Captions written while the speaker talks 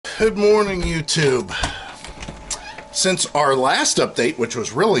Good morning, YouTube. Since our last update, which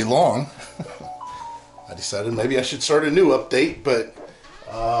was really long, I decided maybe I should start a new update, but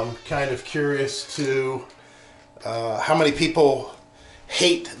I'm kind of curious to how many people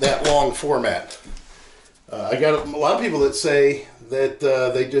hate that long format. I got a lot of people that say that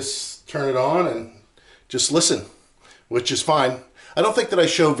they just turn it on and just listen, which is fine. I don't think that I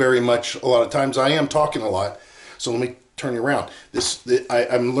show very much a lot of times. I am talking a lot, so let me turn you around.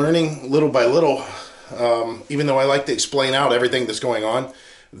 I'm learning little by little, even though I like to explain out everything that's going on,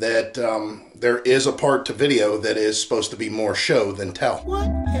 that there is a part to video that is supposed to be more show than tell.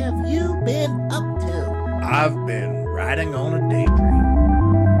 What have you been up to? I've been riding on a daydream.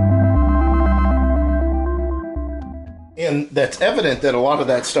 And that's evident that a lot of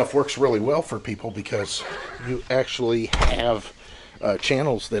that stuff works really well for people because you actually have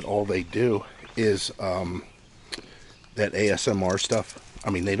channels that all they do is that ASMR stuff. I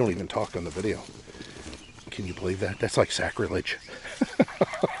mean, they don't even talk on the video. Can you believe that? That's like sacrilege.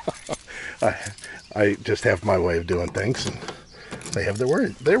 I just have my way of doing things, and they have their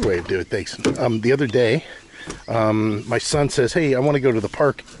way of doing things. The other day, my son says, "Hey, I want to go to the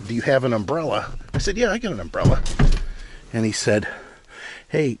park. Do you have an umbrella?" I said, "Yeah, I got an umbrella." And he said,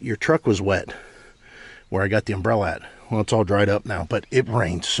 "Hey, your truck was wet where I got the umbrella at." Well, it's all dried up now, but it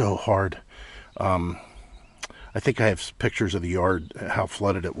rained so hard. I think I have pictures of the yard, how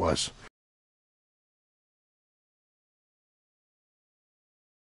flooded it was.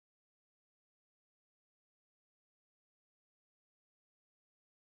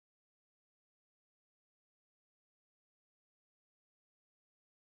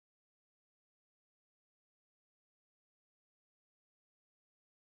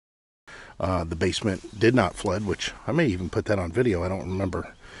 The basement did not flood, which I may even put that on video. I don't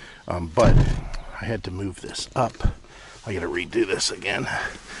remember. But I had to move this up. I got to redo this again.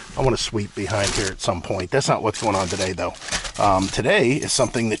 I want to sweep behind here at some point. That's not what's going on today, though. Today is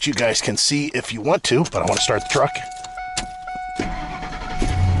something that you guys can see if you want to, but I want to start the truck.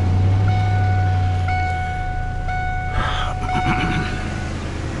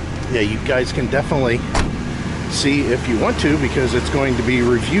 Yeah, you guys can definitely see if you want to, because it's going to be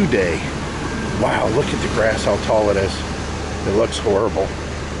review day. Wow, look at the grass, how tall it is. It looks horrible.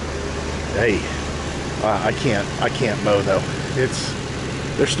 Hey, I can't mow though.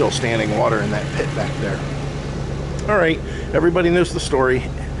 There's still standing water in that pit back there. All right, everybody knows the story.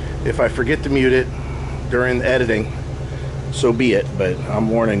 If I forget to mute it during the editing, so be it, but I'm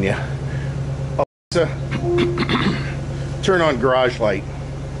warning you. Alexa, turn on garage light.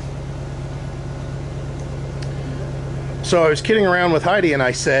 So I was kidding around with Heidi and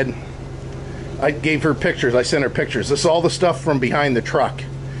I said, I gave her pictures. I sent her pictures. This is all the stuff from behind the truck.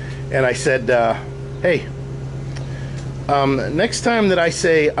 And I said, hey, next time that I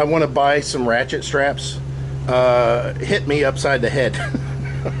say I want to buy some ratchet straps, hit me upside the head.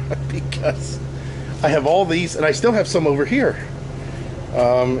 Because I have all these, and I still have some over here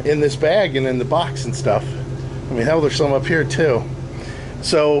in this bag and in the box and stuff. I mean, hell, there's some up here too.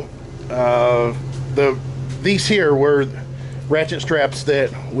 So these here were ratchet straps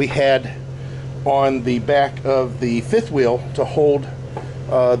that we had on the back of the fifth wheel to hold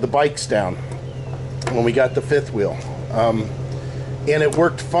the bikes down when we got the fifth wheel, and it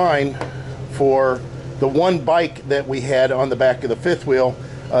worked fine for the one bike that we had on the back of the fifth wheel.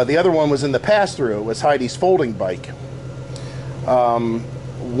 The other one was in the pass-through. It was Heidi's folding bike.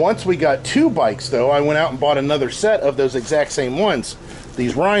 Once we got two bikes though, I went out and bought another set of those exact same ones,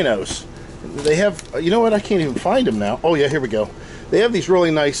 these Rhinos. They have, you know what, I can't even find them now. Oh yeah, here we go. They have these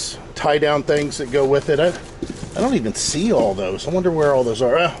really nice tie-down things that go with it. I don't even see all those. I wonder where all those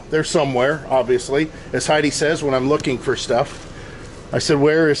are. They're somewhere, obviously. As Heidi says when I'm looking for stuff. I said,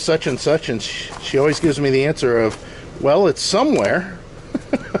 where is such and such? And she always gives me the answer of, well, it's somewhere.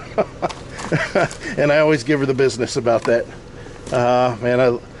 And I always give her the business about that. Man,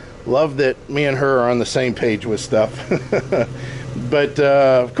 I love that me and her are on the same page with stuff. But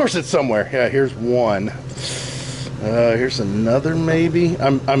of course it's somewhere. Yeah, here's one. Here's another, maybe.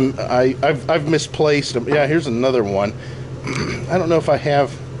 I've misplaced them. Yeah, here's another one. I don't know if I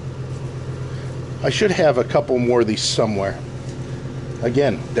have. I should have a couple more of these somewhere.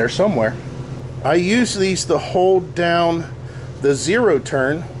 Again, they're somewhere. I use these to hold down the zero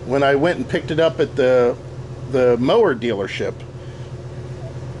turn when I went and picked it up at the mower dealership.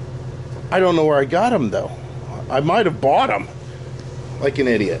 I don't know where I got them though. I might have bought them like an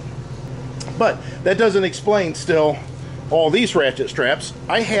idiot. But that doesn't explain still all these ratchet straps.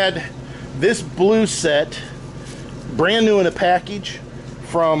 I had this blue set brand new in a package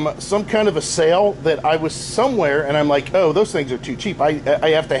from some kind of a sale that I was somewhere, and I'm like, oh, those things are too cheap. I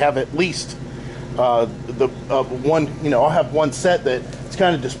have to have at least one, you know, I'll have one set that it's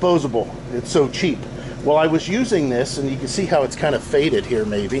kind of disposable. It's so cheap. Well, I was using this, and you can see how it's kind of faded here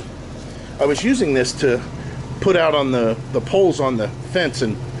maybe. I was using this to put out on the poles on the fence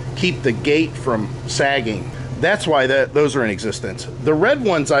and keep the gate from sagging. That's why those are in existence. The red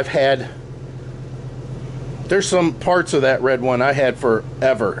ones I've had, there's some parts of that red one I had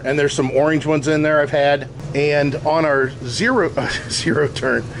forever, and there's some orange ones in there I've had. And on our zero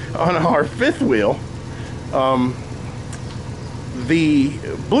turn, on our fifth wheel, the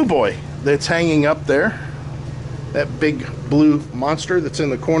Blue Boy that's hanging up there, that big blue monster that's in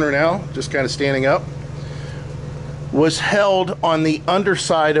the corner now, just kind of standing up, was held on the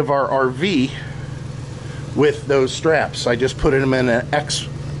underside of our RV with those straps. I just put them in an X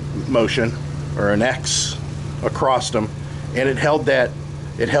motion, or an X across them, and it held it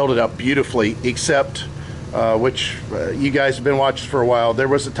up beautifully, except which you guys have been watching for a while, there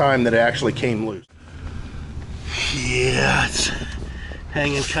was a time that it actually came loose. Yeah, it's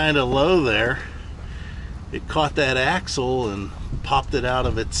hanging kind of low there. It caught that axle and popped it out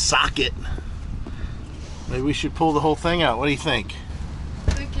of its socket. Maybe we should pull the whole thing out. What do you think?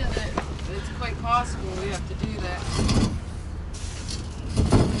 I'm thinking that it's quite possible we have to do that.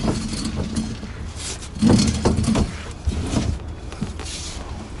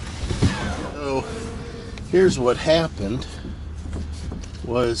 So here's what happened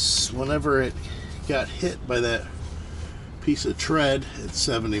was whenever it got hit by that piece of tread at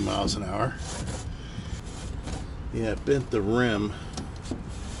 70 miles an hour, yeah, it bent the rim,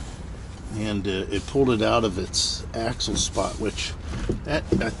 and it pulled it out of its axle spot, which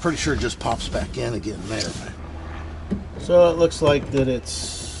I'm pretty sure just pops back in again there. So it looks like that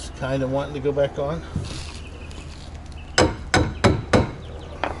it's kind of wanting to go back on.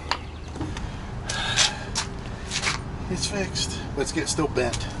 It's fixed, but it's still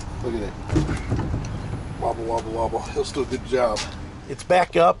bent. Look at it. Wobble, wobble, wobble. He'll still do the job. It's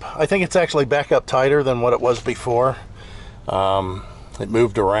back up. I think it's actually back up tighter than what it was before. It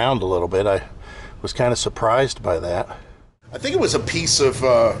moved around a little bit. I was kind of surprised by that. I think it was a piece of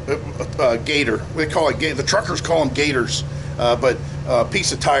gator. They call it gator. The truckers call them gators, but a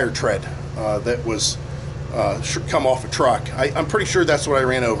piece of tire tread that was come off a truck. I'm pretty sure that's what I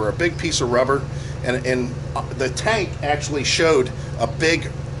ran over. A big piece of rubber, and the tank actually showed a big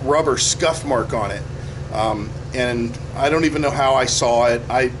rubber scuff mark on it. And I don't even know how I saw it.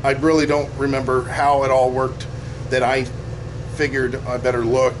 I really don't remember how it all worked, that I figured I better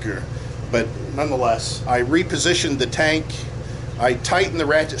look, but nonetheless, I repositioned the tank. I tightened the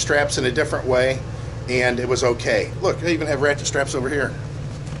ratchet straps in a different way, and it was okay. Look, I even have ratchet straps over here.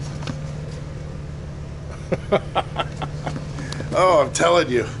 Oh, I'm telling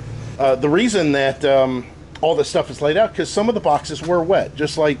you. The reason that all this stuff is laid out, because some of the boxes were wet,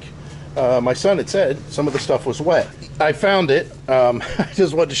 just like my son had said, some of the stuff was wet. I found it. I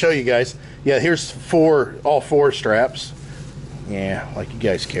just wanted to show you guys. Yeah, here's all four straps. Yeah, like you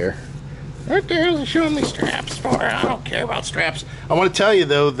guys care. What the hell is showing me straps for? I don't care about straps. I want to tell you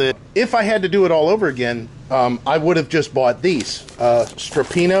though that if I had to do it all over again, I would have just bought these.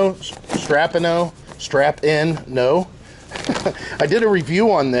 STRAPINNO, STRAPINNO. I did a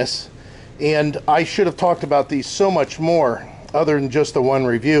review on this, and I should have talked about these so much more other than just the one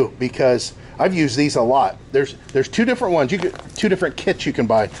review, because I've used these a lot. There's two different ones. You get two different kits you can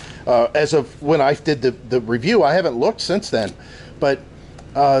buy. As of when I did the review, I haven't looked since then, but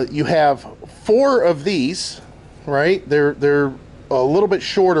you have 4 of these, right? They're a little bit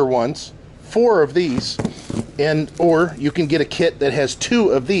shorter ones. 4 of these, or you can get a kit that has 2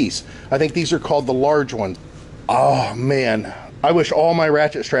 of these. I think these are called the large ones. Oh man, I wish all my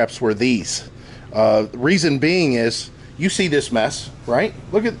ratchet straps were these. Reason being is, you see this mess, right?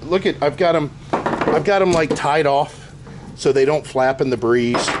 Look at, I've got them like tied off so they don't flap in the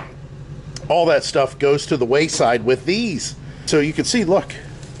breeze. All that stuff goes to the wayside with these. So you can see, look.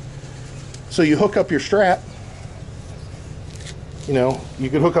 So you hook up your strap. You know, you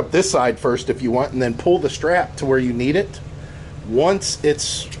could hook up this side first if you want, and then pull the strap to where you need it. Once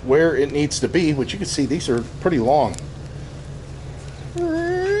it's where it needs to be, which you can see these are pretty long.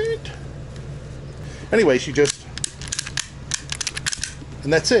 Anyways,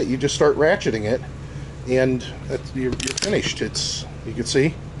 and that's it. You just start ratcheting it, and you're finished. You can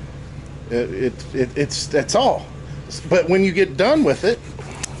see that's all. But when you get done with it,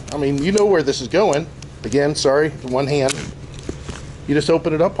 I mean, you know where this is going. Again, sorry, one hand. You just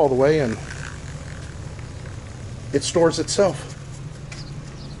open it up all the way, and it stores itself.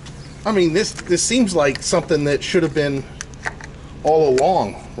 I mean, this seems like something that should have been all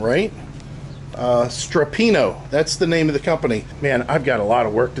along, right? STRAPINNO, that's the name of the company. Man, I've got a lot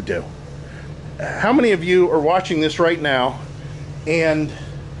of work to do. How many of you are watching this right now and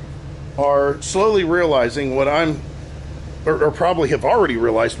are slowly realizing what I'm, or probably have already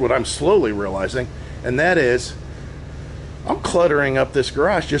realized what I'm slowly realizing, and that is, I'm cluttering up this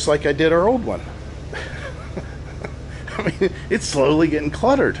garage just like I did our old one. I mean, it's slowly getting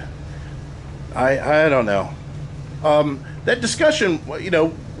cluttered. I don't know. That discussion, you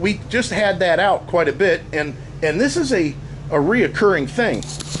know, we just had that out quite a bit, and this is a reoccurring thing.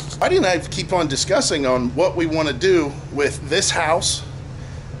 Heidi and I keep on discussing on what we want to do with this house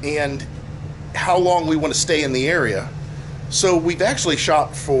and how long we want to stay in the area. So we've actually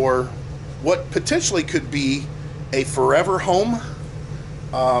shopped for what potentially could be a forever home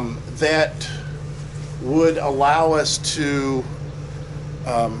that would allow us to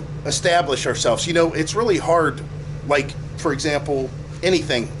establish ourselves. You know, it's really hard, like, for example,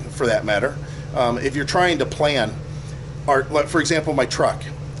 anything for that matter, if you're trying to plan, or, like, for example, my truck.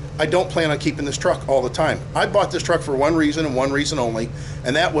 I don't plan on keeping this truck all the time. I bought this truck for one reason and one reason only,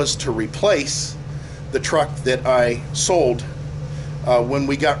 and that was to replace the truck that I sold when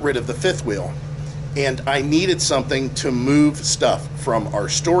we got rid of the fifth wheel. And I needed something to move stuff from our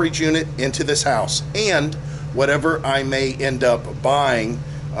storage unit into this house and whatever I may end up buying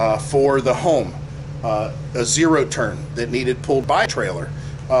for the home. A zero turn that needed pulled by a trailer.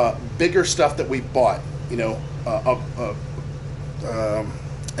 Bigger stuff that we bought, you know,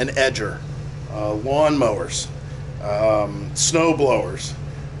 an edger, lawn mowers, snow blowers.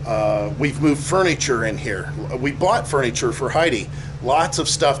 We've moved furniture in here. We bought furniture for Heidi. Lots of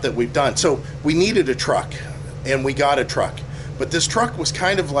stuff that we've done. So we needed a truck, and we got a truck. But this truck was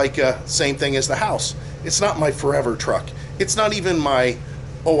kind of like a same thing as the house. It's not my forever truck. It's not even my,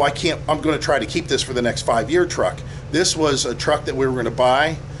 oh, I'm going to try to keep this for the next 5-year truck. This was a truck that we were going to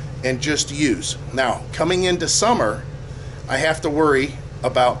buy and just use. Now, coming into summer, I have to worry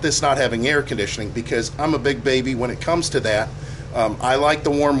about this not having air conditioning because I'm a big baby when it comes to that. I like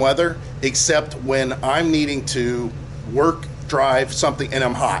the warm weather, except when I'm needing to work, drive something, and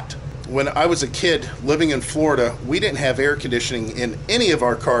I'm hot. When I was a kid living in Florida, we didn't have air conditioning in any of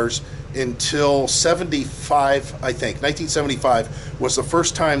our cars until 75, I think. 1975 was the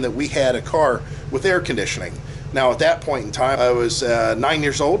first time that we had a car with air conditioning. Now, at that point in time, I was 9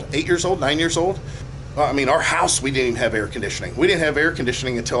 years old, 8 years old, 9 years old. I mean, our house, we didn't even have air conditioning. We didn't have air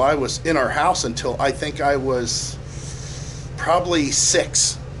conditioning until I was in our house until I think I was probably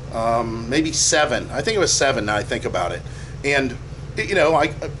 6, maybe 7. I think it was 7 now I think about it. And, you know,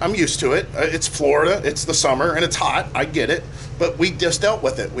 I'm used to it. It's Florida, it's the summer, and it's hot. I get it. But we just dealt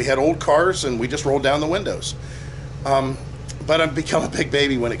with it. We had old cars, and we just rolled down the windows. But I've become a big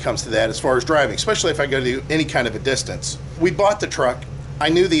baby when it comes to that as far as driving, especially if I go to do any kind of a distance. We bought the truck. I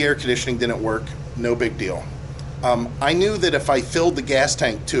knew the air conditioning didn't work. No big deal. I knew that if I filled the gas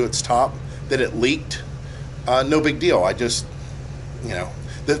tank to its top, that it leaked. No big deal. I just, you know,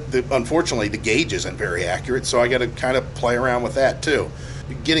 unfortunately the gauge isn't very accurate, so I got to kind of play around with that too.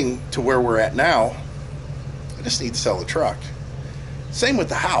 Getting to where we're at now, I just need to sell the truck. Same with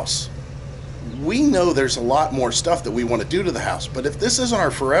the house. We know there's a lot more stuff that we want to do to the house, but if this isn't our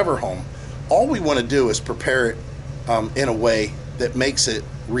forever home, all we want to do is prepare it in a way that makes it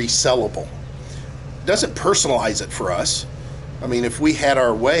resellable. Doesn't personalize it for us. I mean, if we had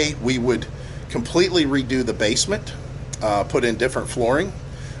our way, we would completely redo the basement, put in different flooring.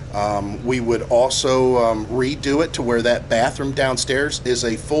 We would also redo it to where that bathroom downstairs is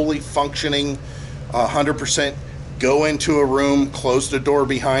a fully functioning 100% go into a room, close the door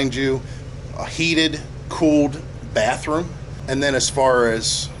behind you, a heated, cooled bathroom. And then as far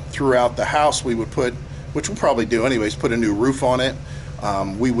as throughout the house, we would put, which we'll probably do anyways, put a new roof on it.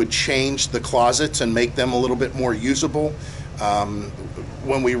 We would change the closets and make them a little bit more usable.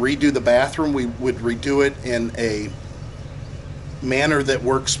 When we redo the bathroom, we would redo it in a manner that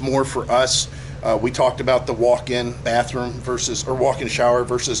works more for us. We talked about the walk-in bathroom versus, or walk-in shower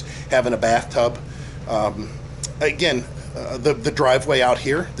versus having a bathtub. Again, the driveway out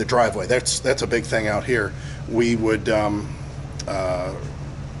here, the driveway, that's a big thing out here. We would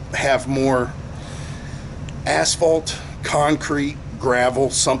have more asphalt, concrete, gravel,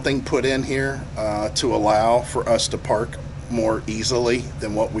 something put in here to allow for us to park more easily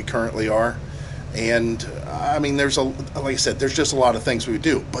than what we currently are. And I mean, like I said, there's just a lot of things we would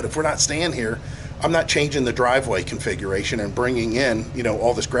do. But if we're not staying here, I'm not changing the driveway configuration and bringing in, you know,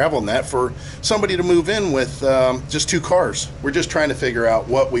 all this gravel and that for somebody to move in with just 2 cars. We're just trying to figure out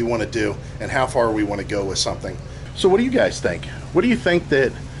what we want to do and how far we want to go with something. So what do you guys think? What do you think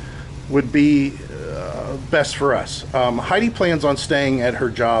that would be best for us. Heidi plans on staying at her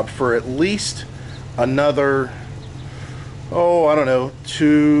job for at least another, I don't know,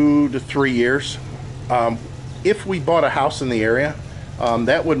 2 to 3 years. If we bought a house in the area,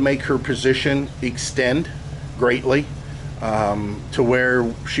 that would make her position extend greatly, to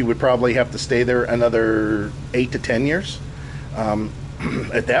where she would probably have to stay there another 8 to 10 years.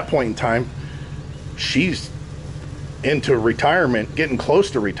 At that point in time, she's into retirement, getting close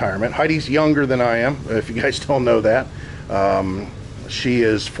to retirement. Heidi's younger than I am, if you guys don't know that. She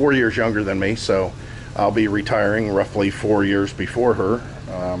is 4 years younger than me, so I'll be retiring roughly 4 years before her,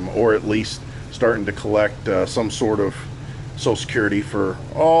 or at least starting to collect some sort of Social Security for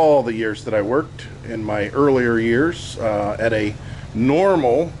all the years that I worked in my earlier years at a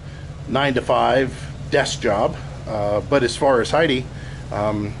normal 9-to-5 desk job. But as far as Heidi,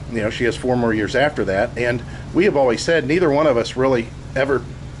 she has 4 more years after that, and we have always said neither one of us really ever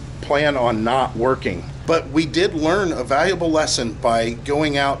plan on not working. But we did learn a valuable lesson by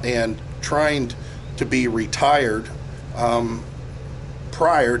going out and trying to be retired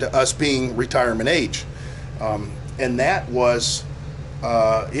prior to us being retirement age, and that was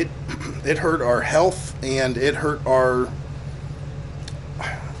it hurt our health, and it hurt our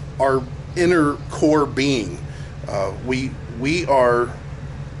inner core being. We are,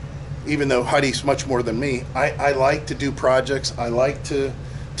 even though Heidi's much more than me, I like to do projects. I like to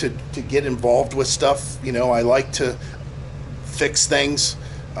get involved with stuff. I like to fix things.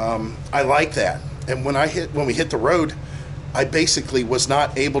 I like that. And when we hit the road, I basically was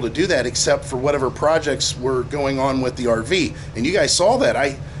not able to do that except for whatever projects were going on with the RV. And you guys saw that.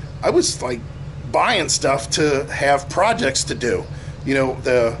 I was like buying stuff to have projects to do.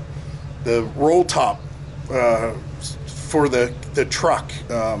 The roll top for the truck,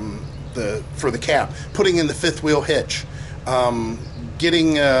 for the cab, putting in the 5th wheel hitch,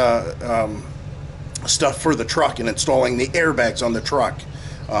 getting stuff for the truck and installing the airbags on the truck,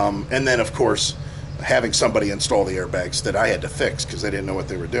 and then of course having somebody install the airbags that I had to fix because they didn't know what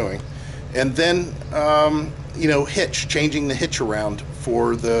they were doing. And then changing the hitch around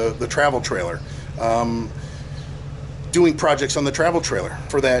for the travel trailer, doing projects on the travel trailer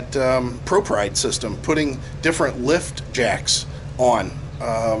for that ProPride system, putting different lift jacks on,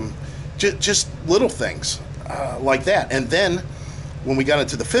 just little things like that. And then when we got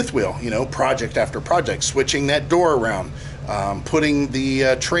into the 5th wheel, project after project, switching that door around, putting the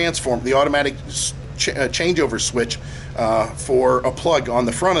the automatic changeover switch for a plug on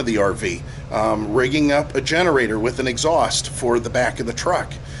the front of the RV, rigging up a generator with an exhaust for the back of the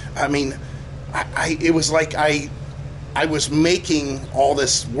truck. I mean, it was like I was making all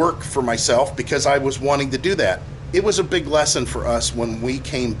this work for myself because I was wanting to do that. It was a big lesson for us when we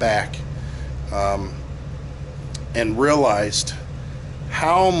came back and realized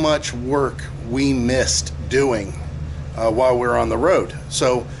how much work we missed doing while we were on the road.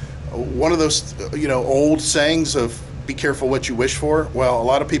 So one of those old sayings of be careful what you wish for. Well, a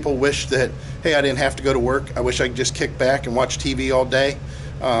lot of people wish that, hey, I didn't have to go to work. I wish I could just kick back and watch TV all day.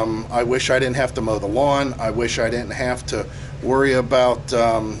 I wish I didn't have to mow the lawn. I wish I didn't have to worry about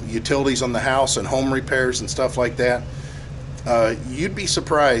utilities on the house and home repairs and stuff like that. You'd be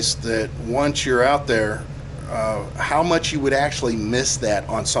surprised that once you're out there, how much you would actually miss that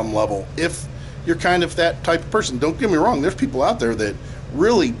on some level if you're kind of that type of person. Don't get me wrong, there's people out there that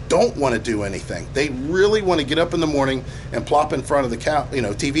really don't want to do anything. They really want to get up in the morning and plop in front of the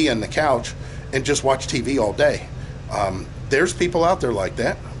TV on the couch and just watch TV all day. There's people out there like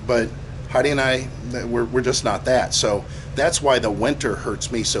that, but Heidi and I, we're just not that. So that's why the winter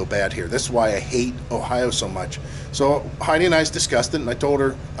hurts me so bad here. That's why I hate Ohio so much. So Heidi and I discussed it, and I told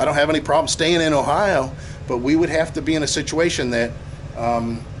her I don't have any problem staying in Ohio, but we would have to be in a situation that,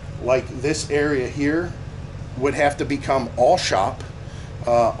 like this area here, would have to become all shop.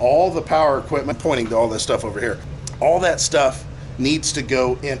 All the power equipment, pointing to all this stuff over here, all that stuff needs to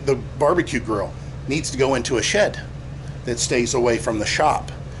go in. The barbecue grill needs to go into a shed that stays away from the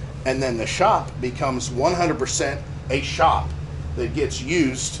shop, and then the shop becomes 100% a shop that gets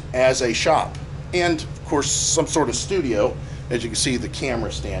used as a shop, and of course some sort of studio. As you can see, the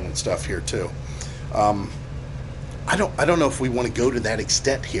camera stand and stuff here too. I don't know if we want to go to that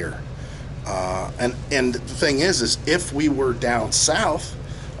extent here. And the thing is if we were down south,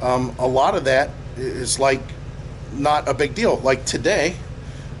 a lot of that is like not a big deal. Like today,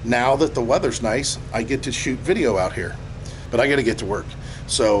 now that the weather's nice, I get to shoot video out here, but I got to get to work.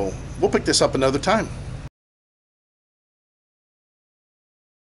 So we'll pick this up another time.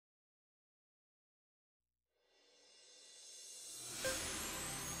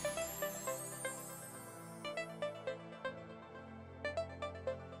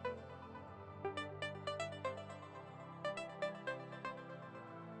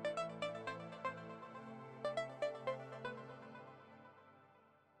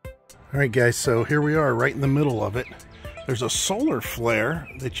 Alright guys, so here we are right in the middle of it. There's a solar flare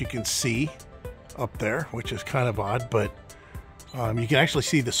that you can see up there, which is kind of odd, but you can actually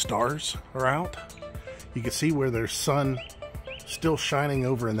see the stars are out. You can see where there's sun still shining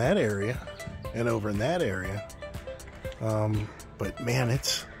over in that area and over in that area. But man,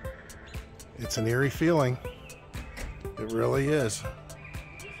 it's an eerie feeling. It really is.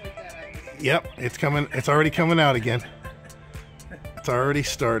 Yep, it's coming. It's already coming out again. It's already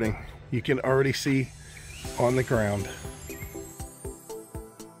starting. You can already see on the ground.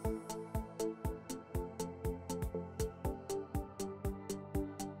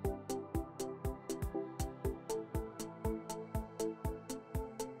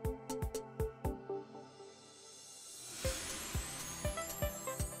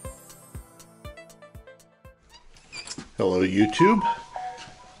 Hello YouTube.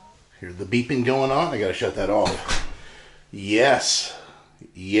 Hear the beeping going on? I gotta shut that off. Yes,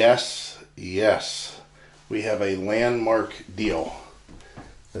 yes, yes. We have a landmark deal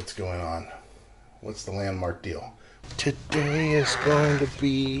that's going on. What's the landmark deal? Today is going to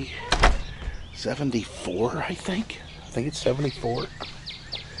be 74, I think. I think it's 74.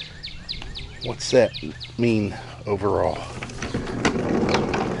 What's that mean overall?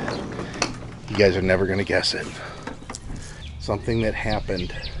 You guys are never gonna guess it. Something that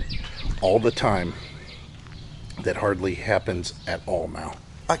happened all the time that hardly happens at all now.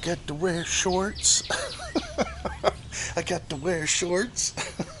 I got to wear shorts. I got to wear shorts.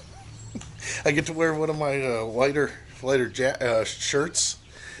 I get to wear one of my lighter shirts.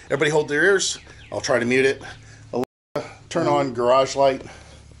 Everybody hold their ears. I'll try to mute it. Alexa, turn on garage light.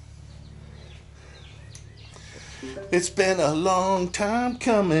 It's been a long time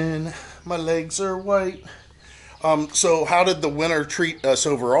coming. My legs are white. So how did the winter treat us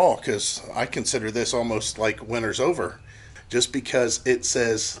overall? Because I consider this almost like winter's over. Just because it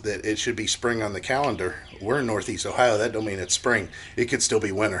says that it should be spring on the calendar. We're in Northeast Ohio. That don't mean it's spring. It could still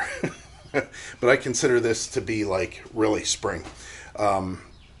be winter. But I consider this to be like really spring.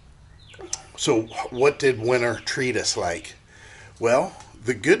 So what did winter treat us like? Well,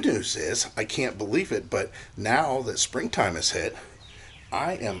 the good news is, I can't believe it, but now that springtime has hit,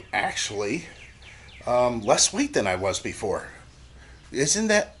 I am actually less weight than I was before. Isn't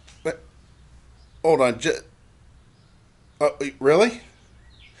that... Hold on. Really?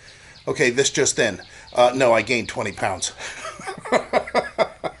 Okay, this just in. No, I gained 20 pounds.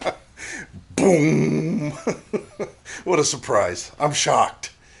 Boom! What a surprise. I'm shocked.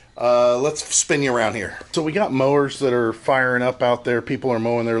 Let's spin you around here. So we got mowers that are firing up out there. People are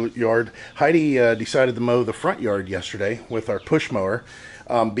mowing their yard. Heidi decided to mow the front yard yesterday with our push mower.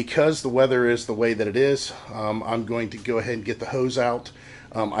 Because the weather is the way that it is, I'm going to go ahead and get the hose out.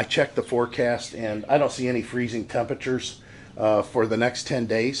 I checked the forecast and I don't see any freezing temperatures for the next 10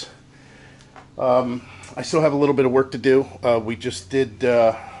 days. I still have a little bit of work to do. We just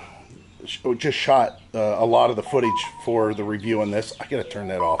shot a lot of the footage for the review on this. I gotta turn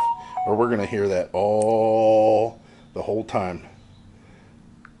that off or we're gonna hear that the whole time.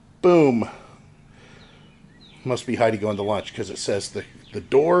 Boom. Must be Heidi going to lunch because it says the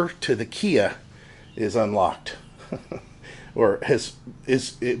door to the Kia is unlocked. Or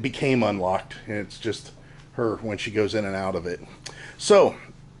it became unlocked, and it's just her when she goes in and out of it. So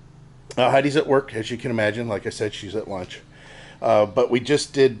Heidi's at work, as you can imagine. Like I said, she's at lunch. But we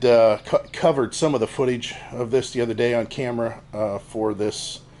just covered some of the footage of this the other day on camera for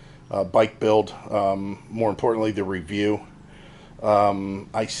this bike build. More importantly, the review.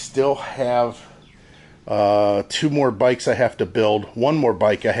 I still have 2 more bikes I have to build. 1 more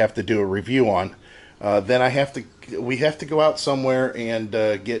bike I have to do a review on. Then we have to go out somewhere and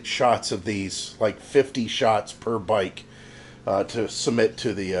get shots of these, like 50 shots per bike to submit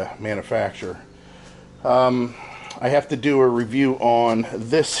to the manufacturer. I have to do a review on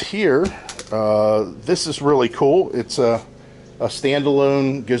this here. This is really cool. It's a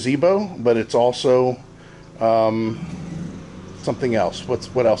standalone gazebo, but it's also something else.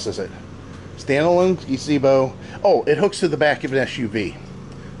 What else is it? Standalone gazebo. Oh, it hooks to the back of an SUV.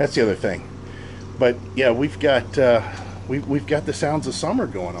 That's the other thing. But yeah, we've got the sounds of summer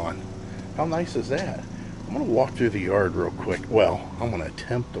going on. How nice is that? I'm gonna walk through the yard real quick. Well, I'm gonna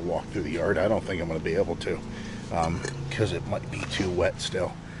attempt to walk through the yard. I don't think I'm gonna be able to, because it might be too wet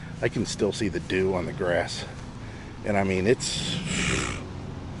still. I can still see the dew on the grass, and I mean it's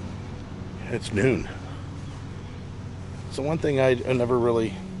noon. So one thing I never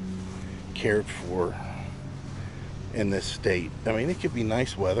really cared for in this state. I mean, it could be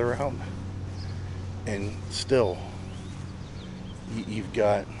nice weather out, and still you've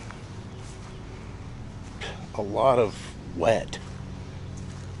got a lot of wet,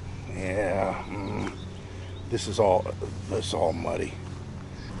 and this is all muddy.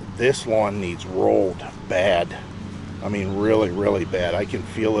 This lawn needs rolled bad. I mean, really, really bad. I can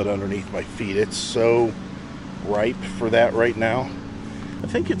feel it underneath my feet. It's so ripe for that right now. I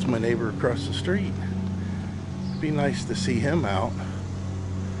think it's my neighbor across the street. It'd be nice to see him out.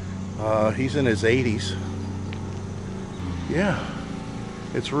 He's in his 80s. Yeah,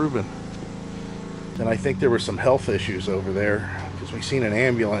 it's Ruben. And I think there were some health issues over there because we seen an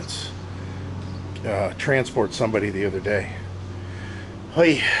ambulance transport somebody the other day.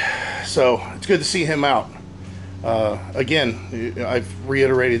 Hey, so it's good to see him out. Again, I've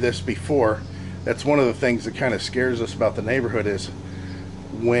reiterated this before. That's one of the things that kind of scares us about the neighborhood is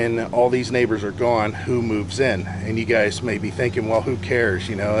when all these neighbors are gone, who moves in? And you guys may be thinking, well, who cares?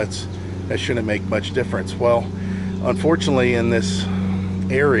 You know, that shouldn't make much difference. Well, unfortunately, in this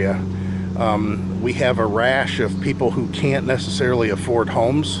area, we have a rash of people who can't necessarily afford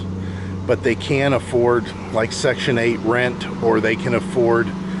homes, but they can afford like Section 8 rent, or they can afford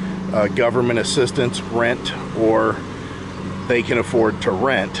government assistance rent, or they can afford to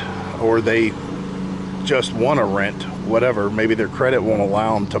rent, or they just want to rent, whatever. Maybe their credit won't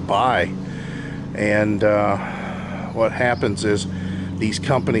allow them to buy. And what happens is these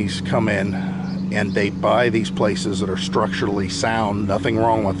companies come in and they buy these places that are structurally sound, nothing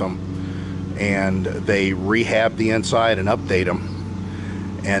wrong with them, and they rehab the inside and update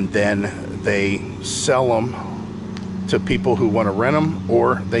them, and then they sell them to people who want to rent them,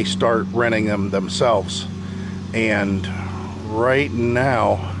 or they start renting them themselves. And right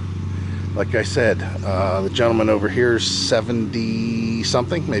now, like I said, the gentleman over here is 70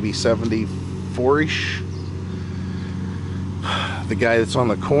 something, maybe 74-ish. The guy that's on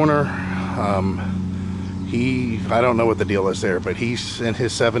the corner, I don't know what the deal is there, but he's in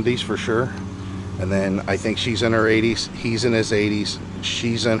his 70s for sure. And then I think she's in her 80s, he's in his 80s,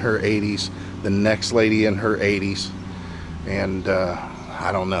 she's in her 80s, the next lady in her 80s. And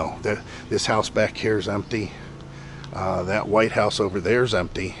I don't know, this house back here is empty. That white house over there is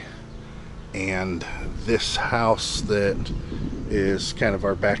empty. And this house that is kind of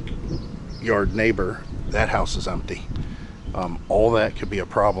our backyard neighbor, that house is empty. All that could be a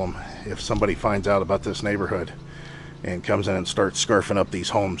problem if somebody finds out about this neighborhood and comes in and starts scarfing up these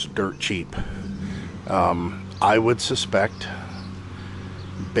homes dirt cheap. I would suspect,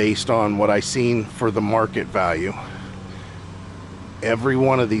 based on what I seen for the market value, every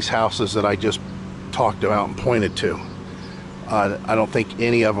one of these houses that I just talked about and pointed to, I don't think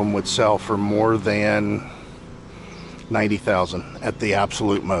any of them would sell for more than $90,000 at the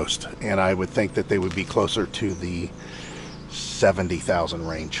absolute most, and I would think that they would be closer to the $70,000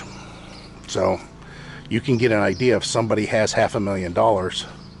 range. So you can get an idea if somebody has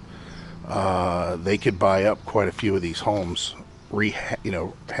 $500,000, they could buy up quite a few of these homes,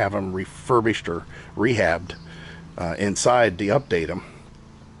 have them refurbished or rehabbed inside to update them,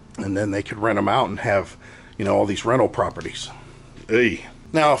 and then they could rent them out and have all these rental properties. Hey.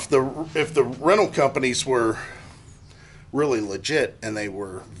 Now, if the rental companies were really legit and they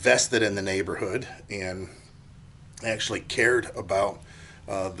were vested in the neighborhood and actually cared about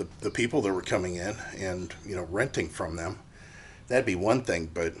the people that were coming in and renting from them, that'd be one thing.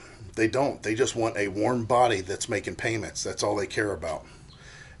 But they don't. They just want a warm body that's making payments. That's all they care about.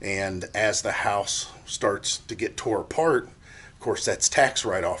 And as the house starts to get tore apart, of course, that's tax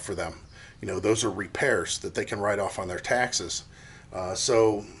write-off for them. Those are repairs that they can write off on their taxes.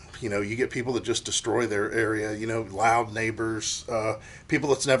 So you get people that just destroy their area, loud neighbors, people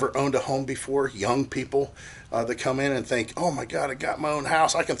that's never owned a home before, young people that come in and think, oh my God, I got my own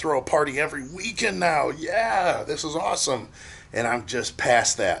house. I can throw a party every weekend now. Yeah, this is awesome. And I'm just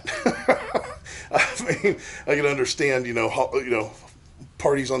past that. I mean, I can understand,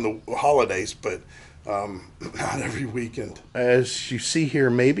 parties on the holidays, but not every weekend. As you see here,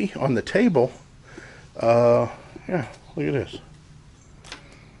 maybe on the table, yeah, look at this.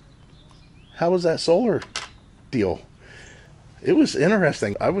 How was that solar deal? It was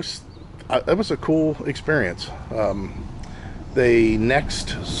interesting. That was a cool experience. The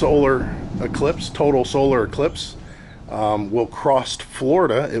next solar eclipse, total solar eclipse, will cross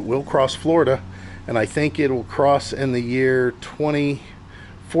Florida. It will cross Florida, and I think it will cross in the year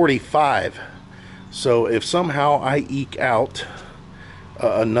 2045. So if somehow I eke out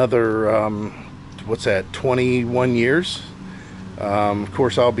another, what's that, 21 years? Of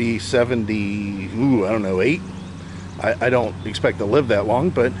course, I'll be 70, I don't know, 8. I don't expect to live that long,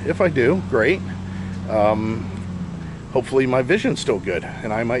 but if I do, great. Hopefully my vision's still good,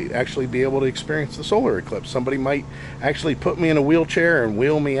 and I might actually be able to experience the solar eclipse. Somebody might actually put me in a wheelchair and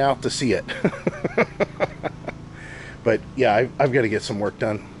wheel me out to see it. But yeah, I've got to get some work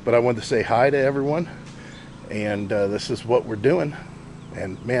done. But I wanted to say hi to everyone, and this is what we're doing.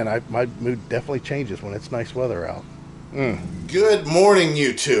 And man, my mood definitely changes when it's nice weather out. Good morning,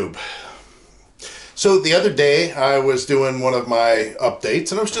 YouTube. So the other day I was doing one of my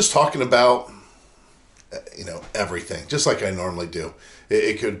updates and I was just talking about, you know, everything, just like I normally do.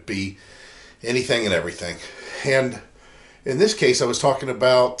 It could be anything and everything. And in this case, I was talking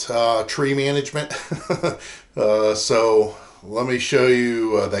about tree management. So let me show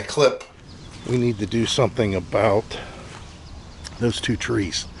you that clip. We need to do something about those two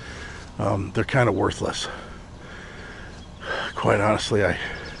trees. They're kind of worthless. Quite honestly, I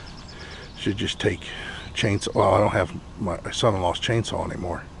should just take chainsaw. Well, I don't have my son-in-law's chainsaw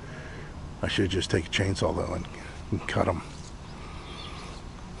anymore. I should just take a chainsaw though and cut them.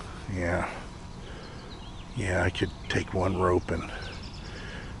 Yeah, I could take one rope and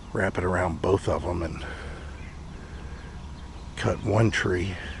wrap it around both of them and cut one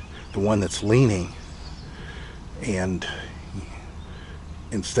tree, the one that's leaning, and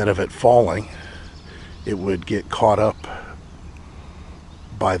instead of it falling, it would get caught up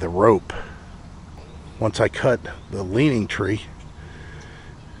by the rope. Once I cut the leaning tree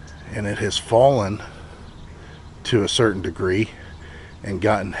and it has fallen to a certain degree and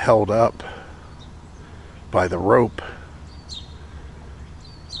gotten held up by the rope,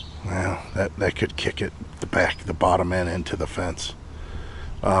 well, that could kick it the bottom end into the fence.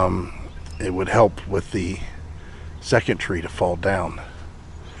 It would help with the second tree to fall down.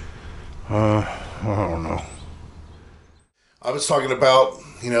 I don't know. I was talking about,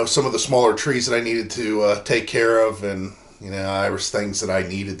 you know, some of the smaller trees that I needed to take care of, and, you know, there was things that I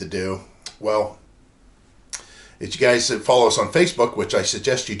needed to do. Well, if you guys follow us on Facebook, which I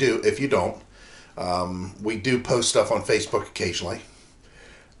suggest you do if you don't, we do post stuff on Facebook occasionally.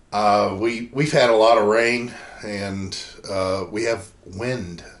 We've had a lot of rain, and we have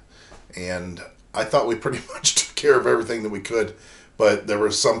wind, and I thought we pretty much took care of everything that we could. But there were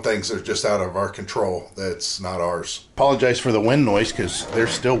some things that are just out of our control. That's not ours. Apologize for the wind noise because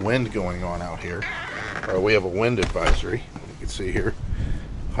there's still wind going on out here. We have a wind advisory. You can see here.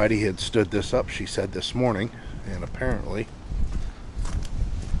 Heidi had stood this up, she said, this morning. And apparently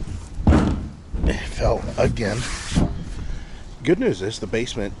it fell again. Good news is the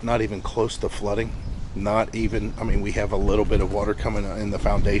basement not even close to flooding. Not even, I mean, we have a little bit of water coming in the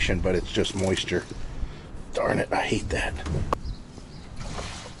foundation, but it's just moisture. Darn it, I hate that.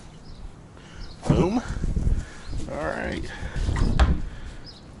 Boom. All right,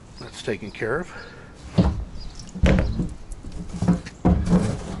 that's taken care of.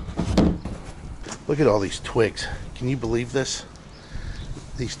 Look at all these twigs. Can you believe this?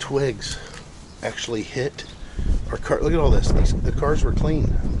 These twigs actually hit our car. Look at all this. The cars were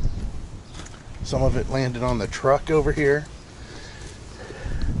clean. Some of it landed on the truck over here.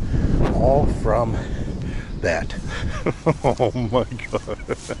 All from that. Oh my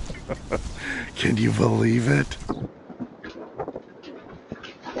God. Can you believe it?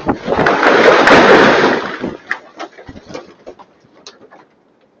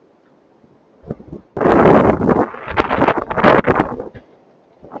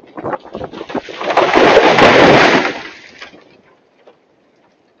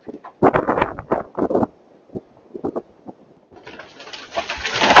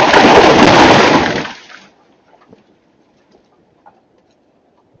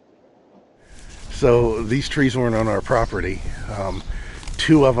 So these trees weren't on our property.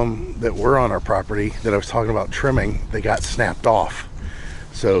 Two of them that were on our property that I was talking about trimming, they got snapped off.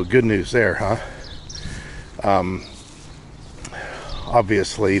 So good news there, huh?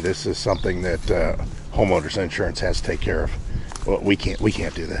 Obviously this is something that homeowners insurance has to take care of. Well, we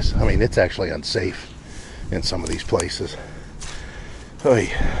can't do this. I mean, it's actually unsafe in some of these places.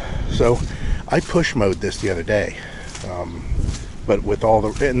 So I push mowed this the other day. But with all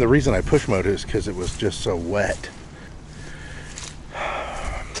the, and the reason I push mowed is because it was just so wet.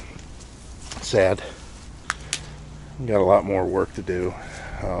 Sad. Got a lot more work to do.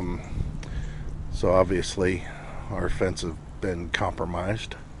 So obviously our fence has been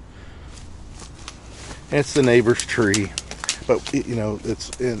compromised. And it's the neighbor's tree, but you know,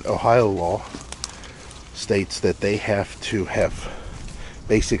 it's in Ohio law states that they have to have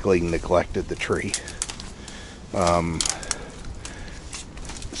basically neglected the tree.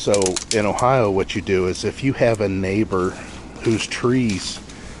 So in Ohio, what you do is if you have a neighbor whose trees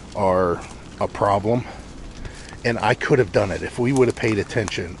are a problem, and I could have done it. If we would have paid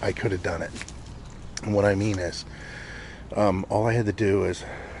attention, I could have done it. And what I mean is, all I had to do is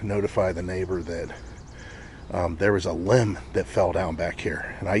notify the neighbor that there was a limb that fell down back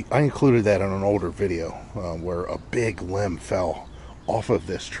here. And I included that in an older video where a big limb fell off of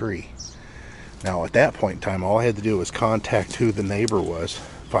this tree. Now at that point in time, all I had to do was contact who the neighbor was,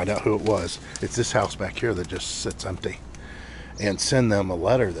 find out who it was. It's this house back here that just sits empty, and send them a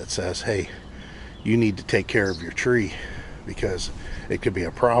letter that says, hey, you need to take care of your tree because it could be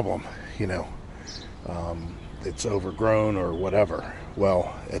a problem, you know, it's overgrown or whatever.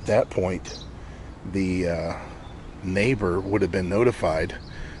 Well, at that point, the neighbor would have been notified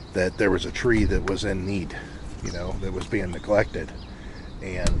that there was a tree that was in need, you know, that was being neglected.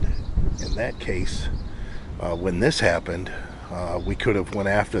 And in that case, when this happened, we could have went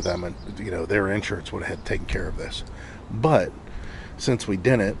after them, and you know, their insurance would have had taken care of this. But since we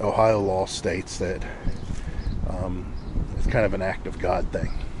didn't, Ohio law states that it's kind of an act of God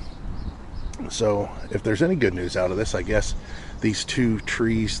thing. So if there's any good news out of this, I guess these 2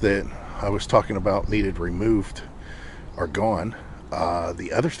 trees that I was talking about needed removed are gone.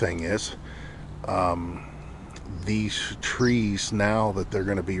 The other thing is, these trees, now that they're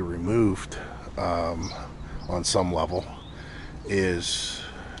going to be removed on some level, is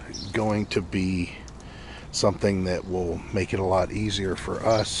going to be something that will make it a lot easier for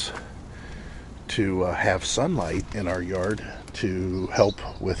us to have sunlight in our yard to help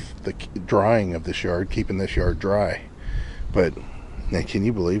with the drying of this yard, keeping this yard dry. But man, can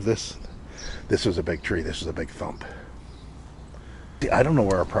you believe this? This was a big tree. This was a big thump. I don't know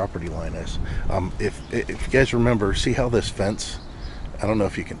where our property line is. If you guys remember, see how this fence, I don't know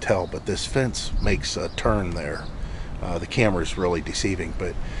if you can tell, but this fence makes a turn there. The camera is really deceiving,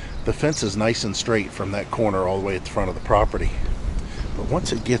 but the fence is nice and straight from that corner all the way at the front of the property. But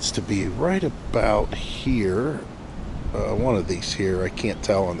once it gets to be right about here, one of these here, I can't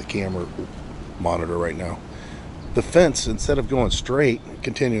tell on the camera monitor right now, the fence, instead of going straight,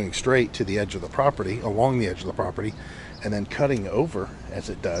 continuing straight to the edge of the property, along the edge of the property, and then cutting over as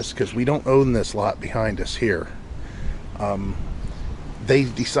it does, because we don't own this lot behind us here, they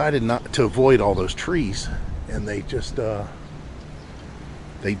decided not to avoid all those trees, and they just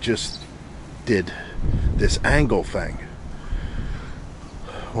did this angle thing.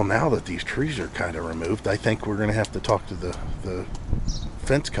 Well, now that these trees are kind of removed, I think we're going to have to talk to the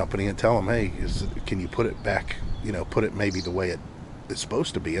fence company and tell them, hey, can you put it back, you know, put it maybe the way it is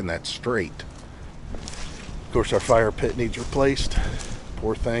supposed to be, and that's straight. Of course, our fire pit needs replaced.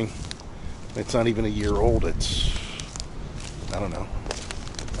 Poor thing. It's not even a year old. It's, I don't know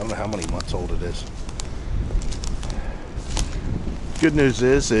how many months old it is. Good news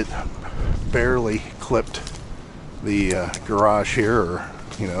is it barely clipped the garage here, or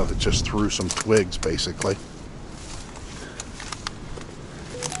you know, it just threw some twigs basically.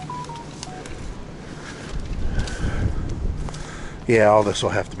 Yeah, all this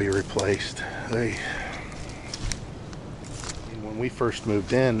will have to be replaced. When we first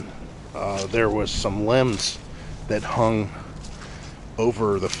moved in, there was some limbs that hung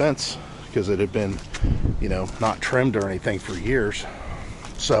over the fence because it had been, you know, not trimmed or anything for years.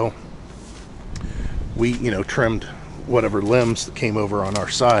 So we, you know, trimmed whatever limbs that came over on our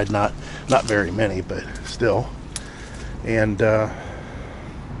side, not very many, but still. And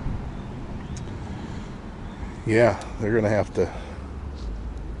yeah, they're gonna have to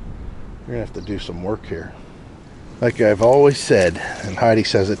do some work here. Like I've always said, and Heidi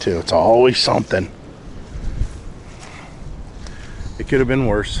says it too, it's always something. It could have been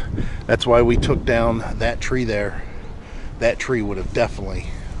worse. That's why we took down that tree there. That tree would have definitely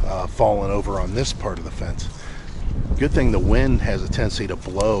fallen over on this part of the fence. Good thing the wind has a tendency to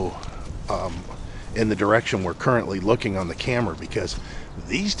blow in the direction we're currently looking on the camera, because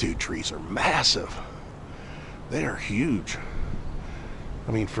these 2 trees are massive. They are huge.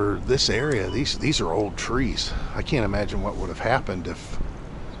 I mean, for this area, these are old trees. I can't imagine what would have happened if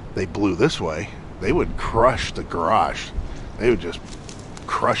they blew this way. They would crush the garage. They would just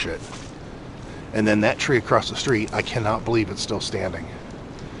crush it. And then that tree across the street, I cannot believe it's still standing.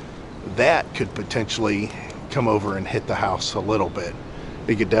 That could potentially come over and hit the house a little bit.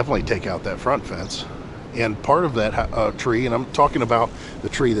 It could definitely take out that front fence. And part of that tree, and I'm talking about the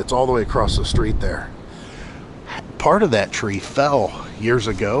tree that's all the way across the street there, part of that tree fell years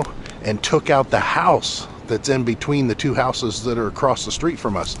ago and took out the house that's in between the 2 houses that are across the street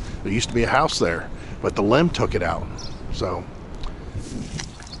from us. There used to be a house there, but the limb took it out. So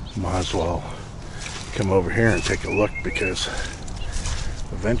might as well come over here and take a look, because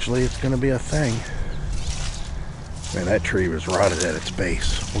eventually it's going to be a thing. Man, that tree was rotted at its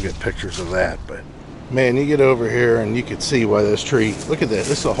base. We'll get pictures of that. But man, you get over here and you can see why this tree, look at that,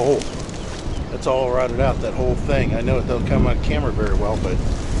 this is a hole. It's all rotted out, that whole thing. I know it doesn't come on camera very well, but you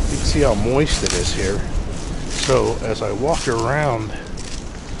can see how moist it is here. So as I walk around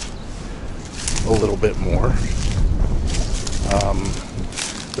a little bit more,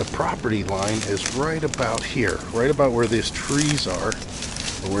 the property line is right about here, right about where these trees are,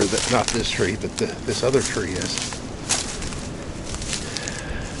 or where the, not this tree, but this other tree is.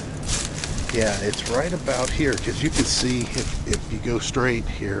 Yeah, it's right about here, because you can see if you go straight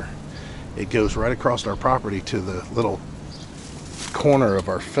here, it goes right across our property to the little corner of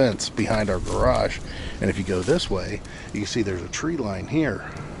our fence behind our garage. And if you go this way, you can see there's a tree line here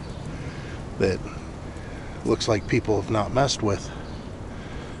that looks like people have not messed with,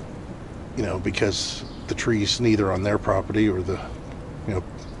 you know, because the tree's neither on their property or the, you know,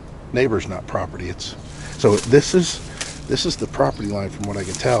 neighbor's not property. It's so this is the property line from what I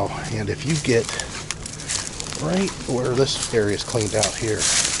can tell. And if you get right where this area is cleaned out here,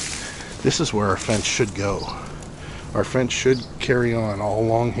 this is where our fence should go. Our fence should carry on all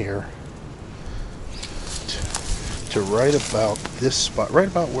along here to right about this spot, right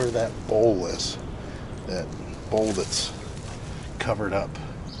about where that bowl is. That bowl that's covered up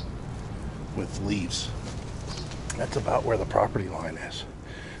with leaves. That's about where the property line is.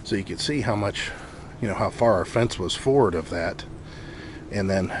 So you can see how much, you know, how far our fence was forward of that, and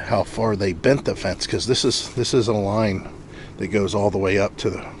then how far they bent the fence, because this is a line that goes all the way up to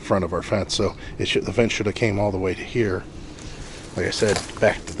the front of our fence. So the fence should have came all the way to here, like I said,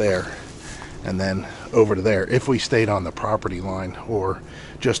 back to there, and then over to there if we stayed on the property line or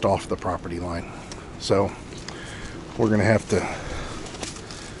just off the property line. So we're gonna have to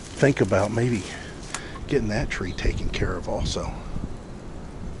think about maybe getting that tree taken care of also.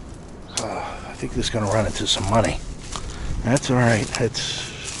 I think this is gonna run into some money. That's all right.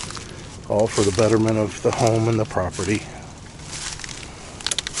 It's all for the betterment of the home and the property.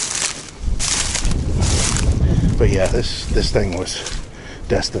 But yeah, this thing was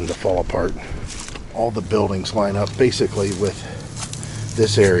destined to fall apart. All the buildings line up basically with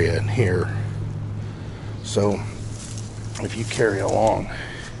this area in here. So if you carry along,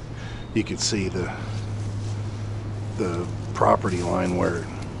 you can see the property line where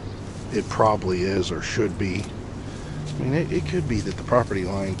it probably is or should be. I mean, it could be that the property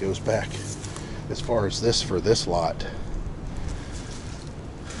line goes back as far as this for this lot.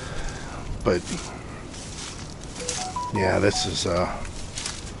 But yeah, this is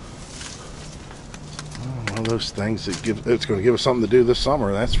one of those things that it's going to give us something to do this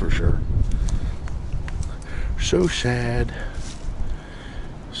summer, that's for sure. So sad.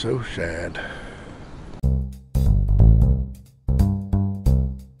 So sad.